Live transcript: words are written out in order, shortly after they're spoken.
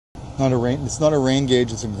It's not a rain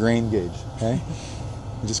gauge, it's a grain gauge, okay?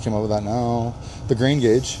 We just came up with that now. The grain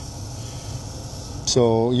gauge.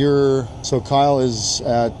 So Kyle is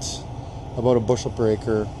at about a bushel per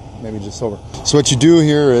acre, maybe just over. So what you do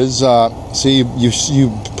here is, see, you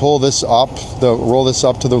pull this up, roll this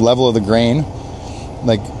up to the level of the grain,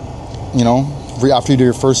 like, you know, after you do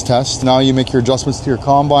your first test. Now you make your adjustments to your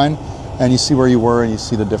combine, and you see where you were, and you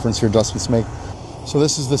see the difference your adjustments make. So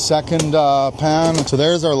this is the second pan. So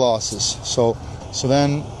there's our losses. So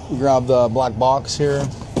then we grab the black box here,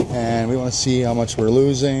 and we want to see how much we're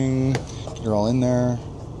losing. You're all in there.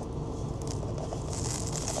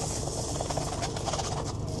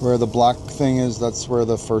 Where the black thing is, that's where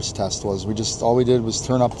the first test was. All we did was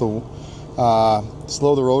turn up the,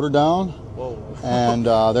 slow the rotor down. Whoa. And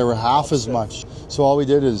there were half as much. So all we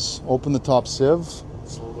did is open the top sieve.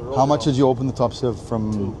 How much did you open the top sieve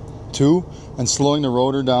from? Two. And slowing the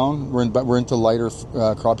rotor down. We're into lighter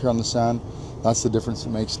crop here on the sand. That's the difference it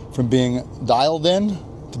makes from being dialed in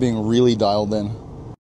to being really dialed in.